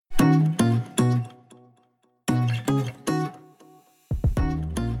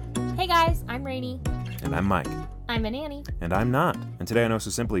I'm Rainey. And I'm Mike. I'm a nanny. And I'm not. And today on Oh So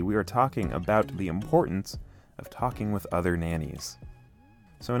Simply, we are talking about the importance of talking with other nannies.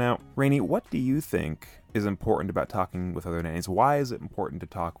 So now, Rainey, what do you think is important about talking with other nannies? Why is it important to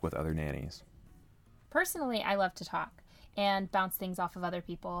talk with other nannies? Personally, I love to talk and bounce things off of other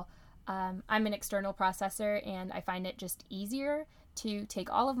people. I'm an external processor, and I find it just easier to take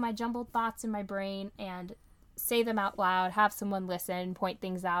all of my jumbled thoughts in my brain and say them out loud, have someone listen, point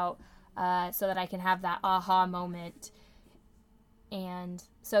things out, so that I can have that aha moment. And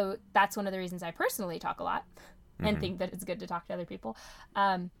so that's one of the reasons I personally talk a lot and think that it's good to talk to other people.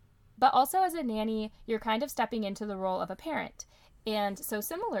 But also as a nanny, you're kind of stepping into the role of a parent. And so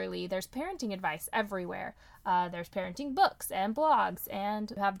similarly, there's parenting advice everywhere. There's parenting books and blogs,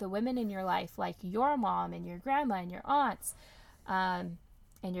 and you have the women in your life like your mom and your grandma and your aunts and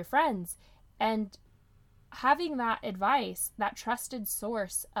your friends. And having that advice, that trusted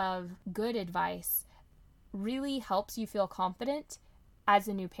source of good advice, really helps you feel confident as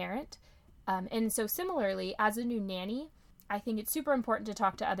a new parent. And so similarly, as a new nanny, I think it's super important to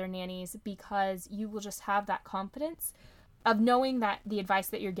talk to other nannies because you will just have that confidence of knowing that the advice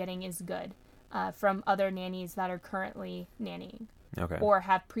that you're getting is good from other nannies that are currently nannying or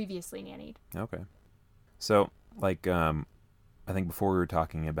have previously nannied. Okay. So, I think before we were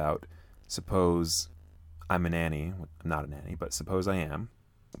talking about, suppose I'm a nanny. I'm not a nanny, but suppose I am.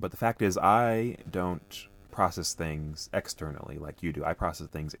 But the fact is, I don't process things externally like you do. I process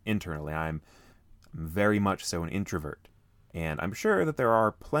things internally. I'm very much so an introvert. And I'm sure that there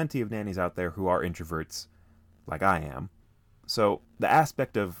are plenty of nannies out there who are introverts like I am. So the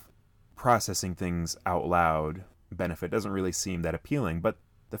aspect of processing things out loud benefit doesn't really seem that appealing. But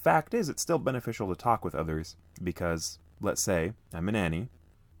the fact is, it's still beneficial to talk with others because, let's say, I'm a nanny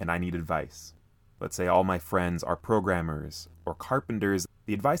and I need advice. Let's say all my friends are programmers or carpenters.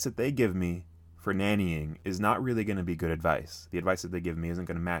 The advice that they give me for nannying is not really going to be good advice. The advice that they give me isn't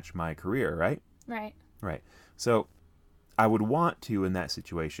going to match my career, right? Right. So I would want to, in that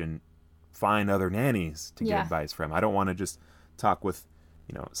situation, find other nannies to get advice from. I don't want to just talk with,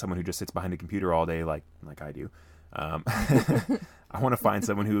 someone who just sits behind a computer all day like I do. I want to find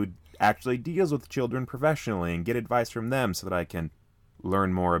someone who actually deals with children professionally and get advice from them so that I can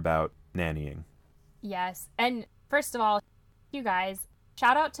learn more about nannying. Yes. And first of all, you guys,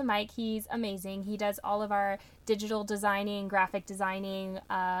 shout out to Mike. He's amazing. He does all of our digital designing, graphic designing,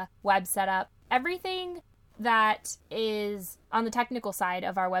 web setup, everything that is on the technical side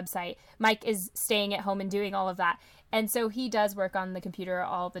of our website. Mike is staying at home and doing all of that. And so he does work on the computer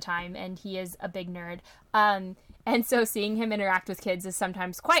all the time, and he is a big nerd. And so seeing him interact with kids is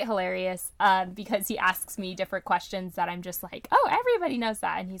sometimes quite hilarious because he asks me different questions that I'm just like, oh, everybody knows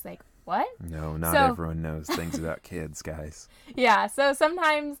that. And he's like, what? No, not everyone knows things about kids, guys. Yeah, so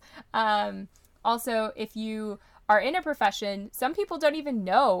sometimes also if you are in a profession, some people don't even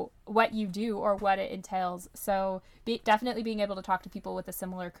know what you do or what it entails. So definitely being able to talk to people with a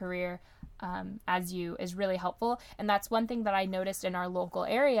similar career as you is really helpful. And that's one thing that I noticed in our local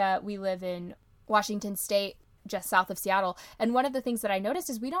area. We live in Washington State, just south of Seattle. And one of the things that I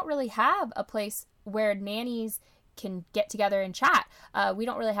noticed is we don't really have a place where nannies can get together and chat. We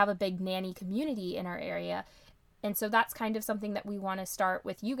don't really have a big nanny community in our area. And so that's kind of something that we want to start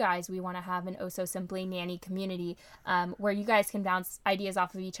with you guys. We want to have an Oh So Simply nanny community where you guys can bounce ideas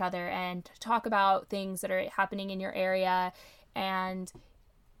off of each other and talk about things that are happening in your area and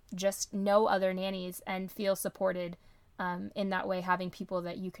just know other nannies and feel supported in that way, having people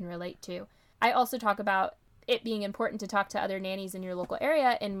that you can relate to. I also talk about it being important to talk to other nannies in your local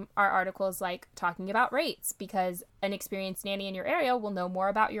area in our articles, like talking about rates, because an experienced nanny in your area will know more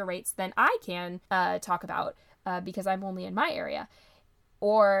about your rates than I can talk about because I'm only in my area.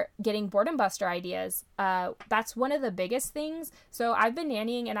 Or getting boredom buster ideas. That's one of the biggest things. So I've been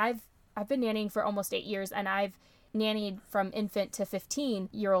nannying, and I've been nannying for almost 8 years, and I've nannied from infant to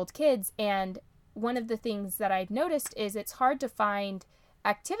 15-year-old kids. And one of the things that I've noticed is it's hard to find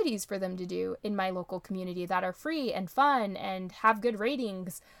activities for them to do in my local community that are free and fun and have good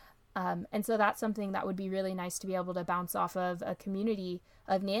ratings. And so that's something that would be really nice to be able to bounce off of a community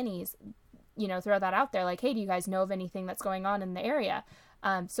of nannies, throw that out there like, hey, do you guys know of anything that's going on in the area?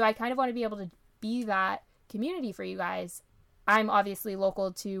 So I kind of want to be able to be that community for you guys. I'm obviously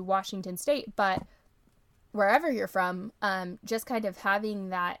local to Washington State, but wherever you're from, just kind of having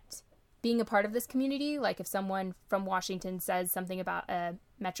that, being a part of this community, like if someone from Washington says something about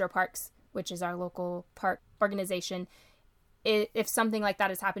Metro Parks, which is our local park organization, if something like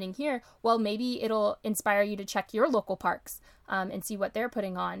that is happening here, well, maybe it'll inspire you to check your local parks and see what they're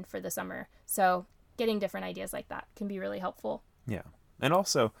putting on for the summer. So getting different ideas like that can be really helpful. Yeah. And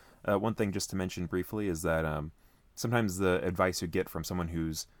also, One thing just to mention briefly is that sometimes the advice you get from someone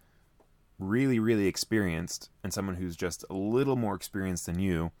who's really, really experienced and someone who's just a little more experienced than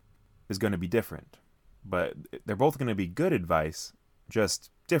you is going to be different. But they're both going to be good advice, just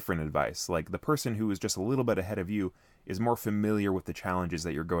different advice. Like the person who is just a little bit ahead of you is more familiar with the challenges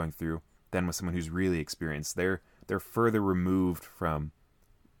that you're going through than with someone who's really experienced. They're further removed from,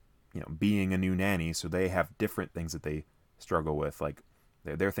 being a new nanny, so they have different things that they struggle with. Like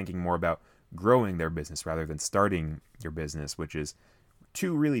they're thinking more about growing their business rather than starting your business, which is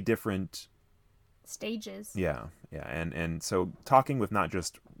two really different stages. Yeah. And so talking with not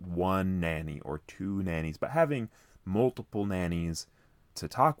just one nanny or two nannies, but having multiple nannies to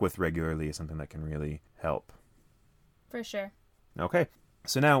talk with regularly is something that can really help. For sure. Okay.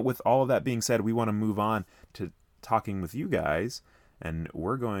 So now with all of that being said, we want to move on to talking with you guys, and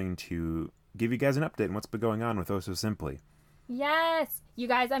we're going to give you guys an update on what's been going on with Oh So Simply. Yes! You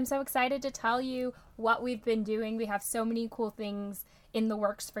guys, I'm so excited to tell you what we've been doing. We have so many cool things in the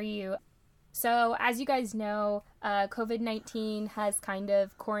works for you. So, as you guys know, COVID-19 has kind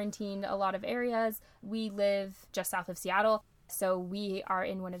of quarantined a lot of areas. We live just south of Seattle, so we are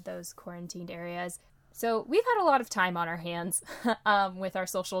in one of those quarantined areas. So we've had a lot of time on our hands with our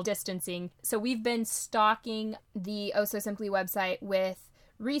social distancing. So we've been stalking the Oh So Simply website with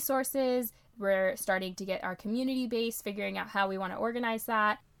resources. We're starting to get our community base, figuring out how we want to organize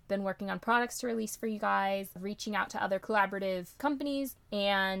that. Been working on products to release for you guys, reaching out to other collaborative companies.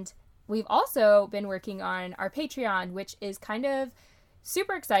 And we've also been working on our Patreon, which is kind of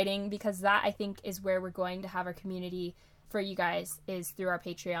super exciting because that, I think, is where we're going to have our community for you guys, is through our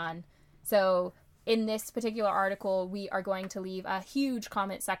Patreon. So in this particular article, we are going to leave a huge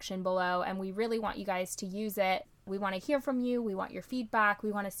comment section below, and we really want you guys to use it. We want to hear from you. We want your feedback.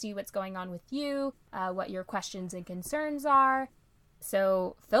 We want to see what's going on with you, what your questions and concerns are.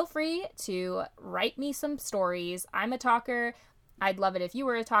 So feel free to write me some stories. I'm a talker. I'd love it if you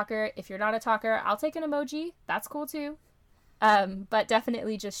were a talker. If you're not a talker, I'll take an emoji. That's cool too. But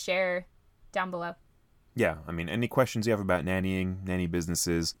definitely just share down below. Yeah, I mean, any questions you have about nannying, nanny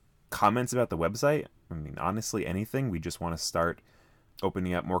businesses, comments about the website, I mean, honestly, anything. We just want to start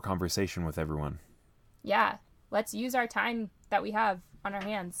opening up more conversation with everyone. Yeah, let's use our time that we have on our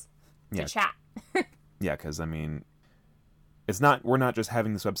hands to chat. Yeah, because, I mean, we're not just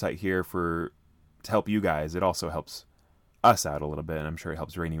having this website here to help you guys. It also helps us out a little bit, and I'm sure it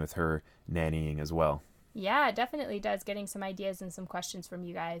helps Rainey with her nannying as well. Yeah, it definitely does. Getting some ideas and some questions from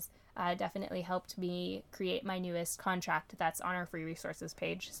you guys definitely helped me create my newest contract that's on our free resources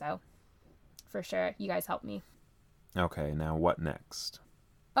page. So for sure, you guys helped me. Okay, now what next?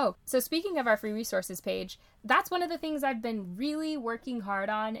 Oh, so speaking of our free resources page, that's one of the things I've been really working hard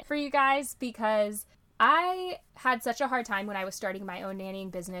on for you guys, because I had such a hard time when I was starting my own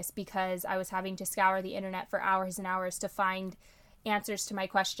nannying business because I was having to scour the internet for hours and hours to find answers to my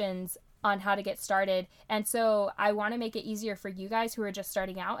questions on how to get started. And so I want to make it easier for you guys who are just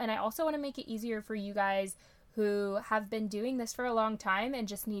starting out. And I also want to make it easier for you guys who have been doing this for a long time and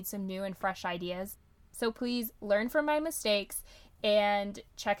just need some new and fresh ideas. So please learn from my mistakes and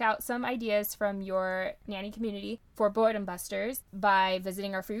check out some ideas from your nanny community for boredom busters by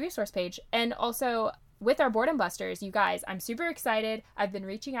visiting our free resource page. And also with our boredom busters, you guys, I'm super excited. I've been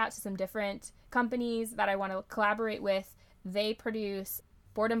reaching out to some different companies that I want to collaborate with. They produce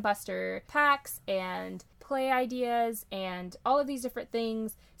boredom buster packs and play ideas and all of these different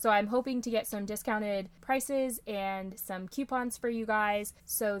things. So I'm hoping to get some discounted prices and some coupons for you guys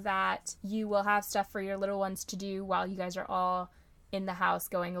so that you will have stuff for your little ones to do while you guys are all in the house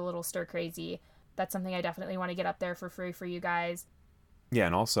going a little stir crazy. That's something I definitely want to get up there for free for you guys. Yeah,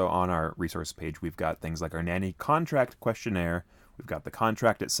 and also on our resource page, we've got things like our nanny contract questionnaire. We've got the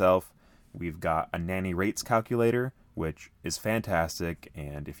contract itself. We've got a nanny rates calculator, which is fantastic.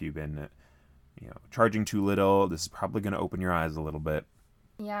 And if you've been, charging too little, this is probably going to open your eyes a little bit.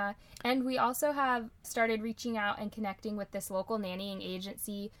 Yeah, and we also have started reaching out and connecting with this local nannying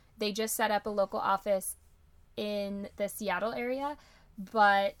agency. They just set up a local office in the Seattle area,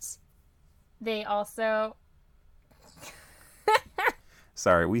 but they also...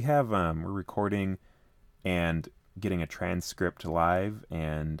 Sorry, we have, we're recording and getting a transcript live,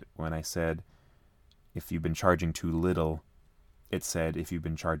 and when I said, if you've been charging too little, it said, if you've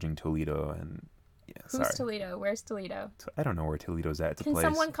been charging Toledo, and yeah, Who's Toledo? Where's Toledo? I don't know where Toledo's at. It's a Can place.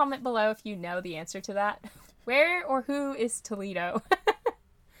 Someone comment below if you know the answer to that? Where or who is Toledo?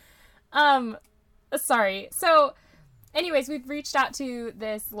 Sorry. So, anyways, we've reached out to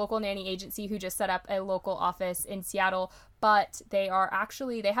this local nanny agency who just set up a local office in Seattle, but they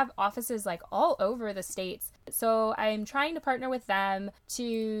have offices like all over the States. So I'm trying to partner with them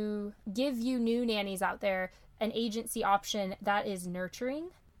to give you new nannies out there an agency option that is nurturing.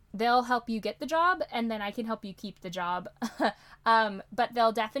 They'll help you get the job, and then I can help you keep the job. But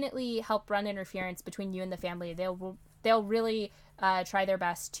they'll definitely help run interference between you and the family. They'll really try their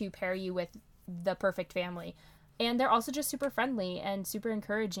best to pair you with the perfect family. And they're also just super friendly and super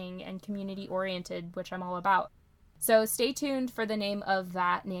encouraging and community oriented, which I'm all about. So stay tuned for the name of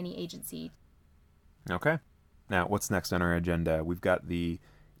that nanny agency. Okay. Now, what's next on our agenda? We've got the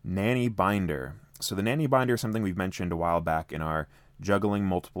Nanny Binder. So the Nanny Binder is something we've mentioned a while back in our Juggling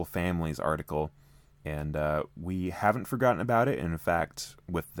Multiple Families article, and we haven't forgotten about it. In fact,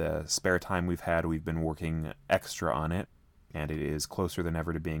 with the spare time we've had, we've been working extra on it, and it is closer than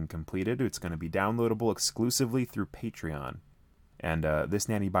ever to being completed. It's going to be downloadable exclusively through Patreon, and this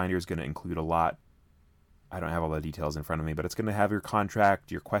Nanny Binder is going to include a lot. I don't have all the details in front of me, but it's going to have your contract,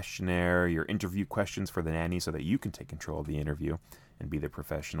 your questionnaire, your interview questions for the nanny so that you can take control of the interview and be the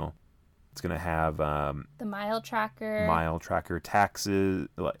professional. It's going to have the mile tracker, taxes,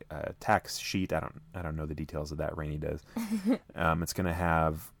 tax sheet. I don't know the details of that. Rainey does. It's going to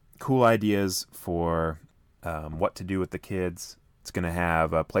have cool ideas for what to do with the kids. It's going to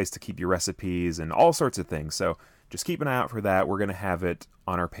have a place to keep your recipes and all sorts of things. So just keep an eye out for that. We're going to have it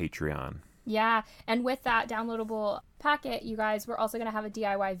on our Patreon. Yeah, and with that downloadable packet, you guys, we're also going to have a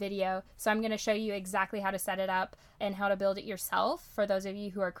DIY video. So I'm going to show you exactly how to set it up and how to build it yourself for those of you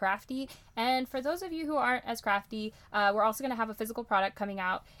who are crafty. And for those of you who aren't as crafty, we're also going to have a physical product coming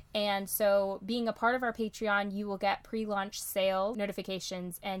out. And so being a part of our Patreon, you will get pre-launch sale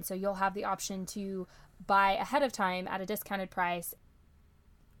notifications. And so you'll have the option to buy ahead of time at a discounted price.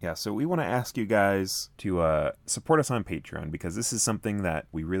 Yeah, so we want to ask you guys to support us on Patreon because this is something that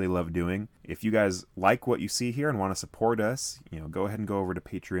we really love doing. If you guys like what you see here and want to support us, go ahead and go over to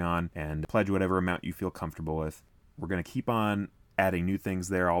Patreon and pledge whatever amount you feel comfortable with. We're going to keep on adding new things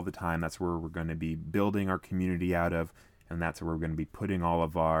there all the time. That's where we're going to be building our community out of, and that's where we're going to be putting all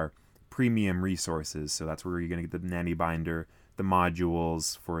of our premium resources. So that's where you're going to get the Nanny Binder, the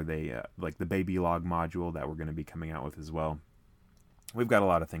modules for like the baby log module that we're going to be coming out with as well. We've got a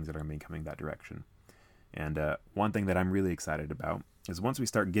lot of things that are going to be coming that direction. And one thing that I'm really excited about is once we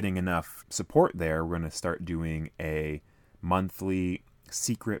start getting enough support there, we're going to start doing a monthly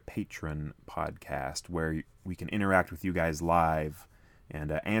secret patron podcast where we can interact with you guys live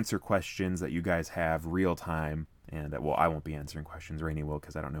and answer questions that you guys have real time. And, I won't be answering questions. Rainey will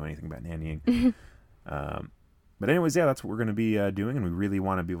because I don't know anything about nannying. But anyways, yeah, that's what we're going to be doing. And we really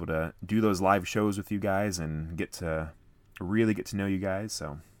want to be able to do those live shows with you guys and really get to know you guys.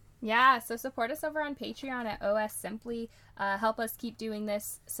 So support us over on Patreon at OS Simply. Help us keep doing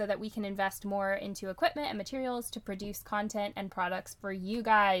this so that we can invest more into equipment and materials to produce content and products for you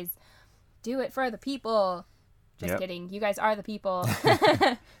guys. Do it for the people. Just kidding. You guys are the people.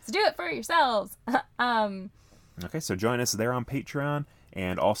 So do it for yourselves. Okay, so join us there on Patreon.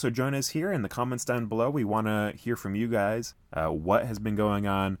 And also join us here in the comments down below. We want to hear from you guys. What has been going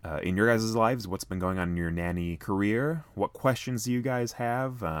on in your guys' lives? What's been going on in your nanny career? What questions do you guys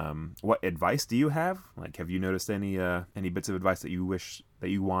have? What advice do you have? Like, have you noticed any bits of advice that you wish that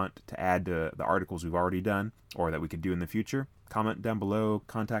you want to add to the articles we've already done or that we could do in the future? Comment down below.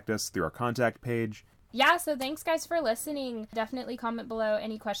 Contact us through our contact page. Yeah, so thanks guys for listening. Definitely comment below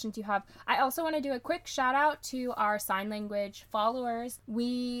any questions you have. I also want to do a quick shout out to our sign language followers.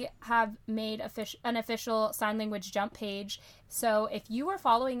 We have made an official sign language jump page. So if you are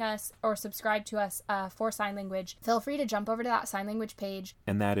following us or subscribe to us for sign language, feel free to jump over to that sign language page.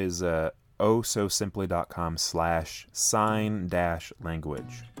 And that is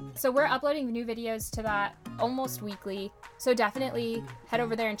ohsosimply.com/sign-language. So we're uploading new videos to that almost weekly. So definitely head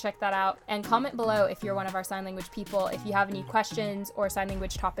over there and check that out. And comment below if you're one of our sign language people, if you have any questions or sign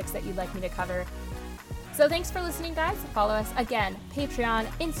language topics that you'd like me to cover. So thanks for listening, guys. Follow us again, Patreon,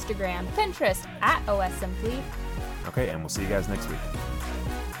 Instagram, Pinterest, at OS Simply. Okay, and we'll see you guys next week.